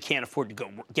game you really can't afford to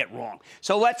get wrong.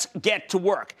 So let's get to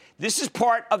work. This is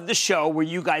part of the show where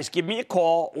you guys give me a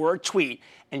call or a tweet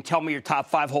and tell me your top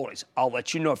 5 holdings. I'll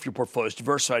let you know if your portfolio is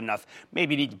diversified enough.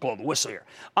 Maybe you need to blow the whistle here.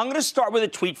 I'm going to start with a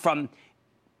tweet from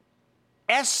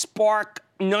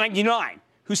SSpark99,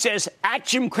 who says, at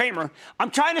Jim Cramer,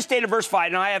 I'm trying to stay diversified,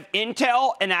 and I have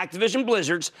Intel and Activision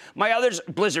Blizzard. My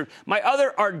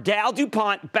other are Dow,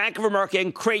 DuPont, Bank of America,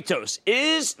 and Kratos.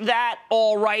 Is that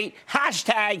all right?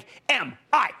 Hashtag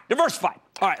MI Diversified.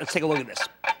 All right, let's take a look at this.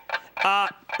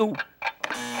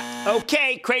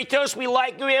 Okay, Kratos, we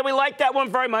like that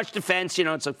one very much. Defense,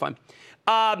 it's so fun.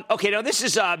 Okay, now this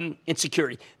is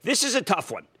insecurity. This is a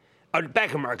tough one.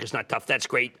 Bank of America is not tough. That's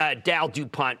great. Dow,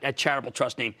 DuPont, a charitable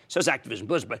trust name. So is Activision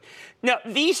Blizzard. But now,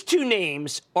 these two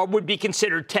names would be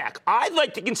considered tech. I'd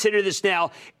like to consider this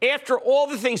now, after all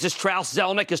the things that Strauss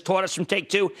Zelnick has taught us from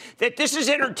Take-Two, that this is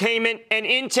entertainment and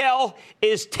Intel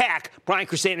is tech. Brian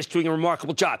Crescent is doing a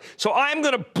remarkable job. So I'm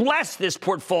going to bless this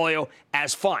portfolio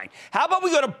as fine. How about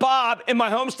we go to Bob in my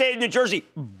home state of New Jersey?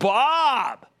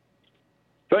 Bob.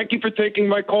 Thank you for taking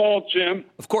my call, Jim.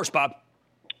 Of course, Bob.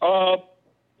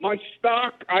 My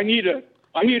stock, I need a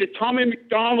Tommy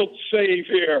McDonald save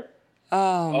here.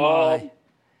 Oh, my.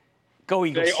 Go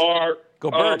Eagles. They are... Go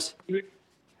Birds.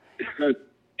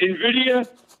 NVIDIA,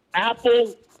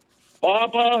 Apple,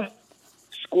 BABA,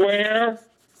 Square,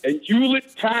 and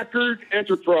Hewlett-Packard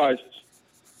Enterprises.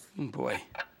 Oh, boy.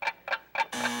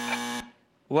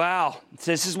 Wow.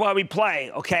 This is why we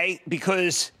play, okay?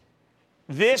 Because...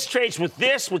 this trades with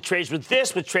this, which trades with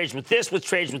this, which trades with this, which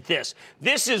trades with this.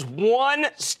 This is one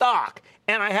stock,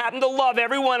 and I happen to love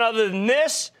everyone other than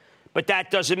this, but that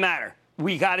doesn't matter.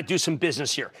 We got to do some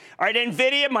business here. All right,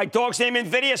 NVIDIA, my dog's name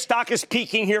NVIDIA, stock is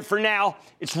peaking here for now.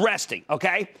 It's resting,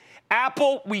 okay?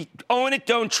 Apple, we own it,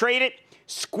 don't trade it.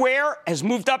 Square has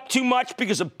moved up too much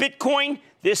because of Bitcoin.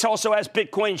 This also has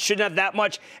Bitcoin, shouldn't have that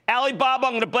much. Alibaba,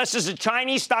 I'm going to bless as a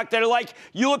Chinese stock that I like.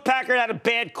 Hewlett-Packard had a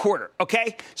bad quarter,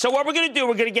 okay? So what we're going to do,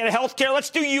 we're going to get a healthcare. Let's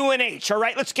do UNH, all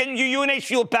right? Let's get UNH,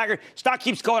 Hewlett-Packard. Stock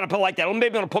keeps going up. I like that. Well, maybe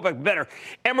I'm going to pull back better.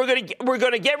 And we're going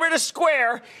to get rid of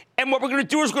Square, and what we're going to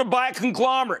do is we're going to buy a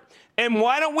conglomerate. And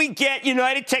why don't we get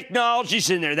United Technologies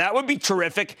in there? That would be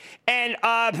terrific. And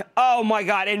oh my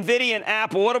God, NVIDIA and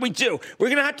Apple. What do we do? We're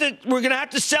gonna have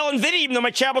to sell NVIDIA, even though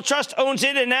my charitable trust owns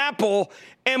it and Apple.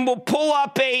 And we'll pull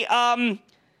up a let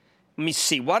me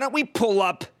see. Why don't we pull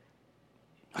up?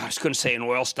 I was going to say an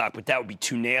oil stock, but that would be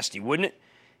too nasty, wouldn't it?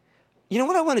 You know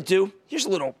what I want to do? Here's a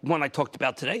little one I talked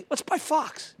about today. Let's buy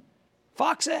Fox.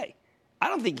 Fox A. I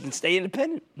don't think you can stay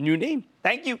independent. New name.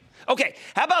 Thank you. Okay,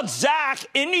 how about Zach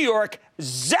in New York?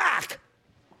 Zach.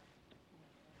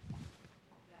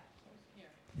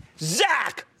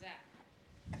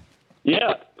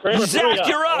 Yeah, Kramer. Zach,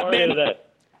 you're up, man.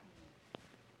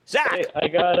 Zach. Hey, I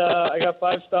got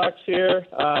 5 stocks here.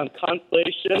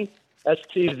 Constellation,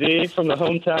 STZ from the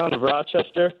hometown of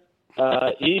Rochester,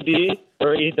 EW,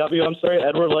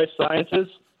 Edward Life Sciences,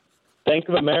 Bank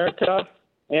of America,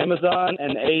 Amazon,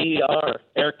 and AER,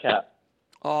 AirCap.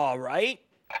 All right.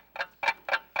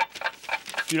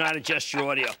 Do not adjust your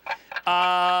audio.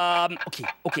 Okay.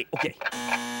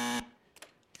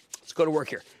 Let's go to work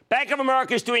here. Bank of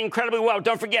America is doing incredibly well.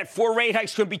 Don't forget, 4 rate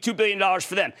hikes could be $2 billion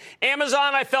for them.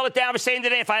 Amazon, I felt it down. I was saying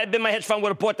today, if I had been my hedge fund, would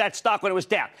have bought that stock when it was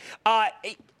down.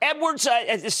 Edwards,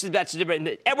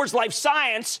 Edwards Life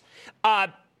Science,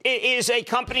 It is a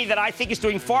company that I think is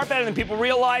doing far better than people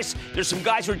realize. There's some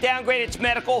guys who are downgraded. It's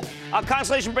medical.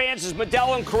 Constellation Brands is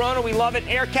Modelo and Corona. We love it.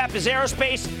 AirCap is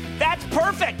aerospace. That's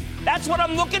perfect. That's what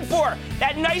I'm looking for.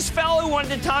 That nice fellow who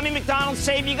wanted the Tommy McDonald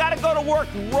save. You got to go to work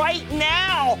right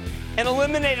now and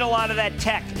eliminate a lot of that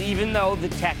tech, even though the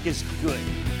tech is good.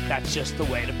 That's just the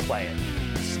way to play it.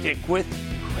 Stick with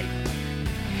Cramer.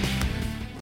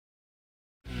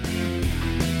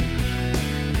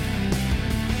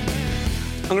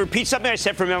 I'm going to repeat something I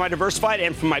said from my diversified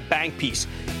and from my bank piece.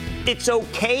 It's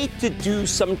okay to do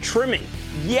some trimming.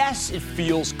 Yes, it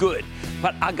feels good.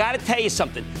 But I got to tell you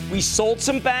something. We sold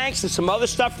some banks and some other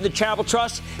stuff for the charitable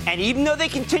trust, and even though they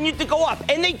continued to go up,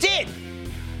 and they did,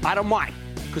 I don't mind.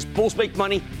 Because bulls make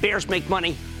money, bears make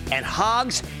money, and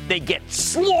hogs, they get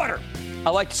slaughtered. I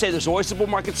like to say there's always a bull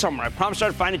market somewhere. I promise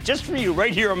I'll find it just for you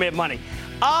right here on Mad Money.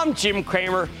 I'm Jim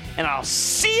Cramer, and I'll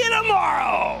see you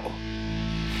tomorrow.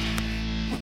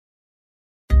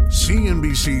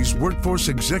 CNBC's Workforce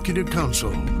Executive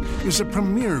Council is a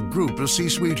premier group of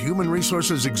C-suite human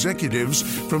resources executives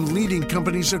from leading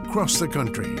companies across the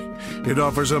country. It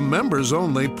offers a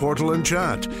members-only portal and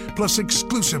chat, plus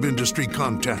exclusive industry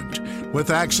content, with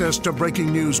access to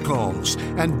breaking news calls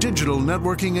and digital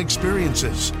networking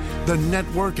experiences. The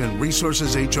network and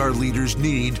resources HR leaders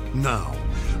need now.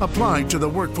 Apply to the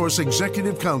Workforce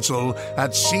Executive Council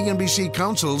at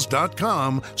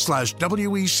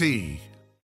cnbccouncils.com/WEC.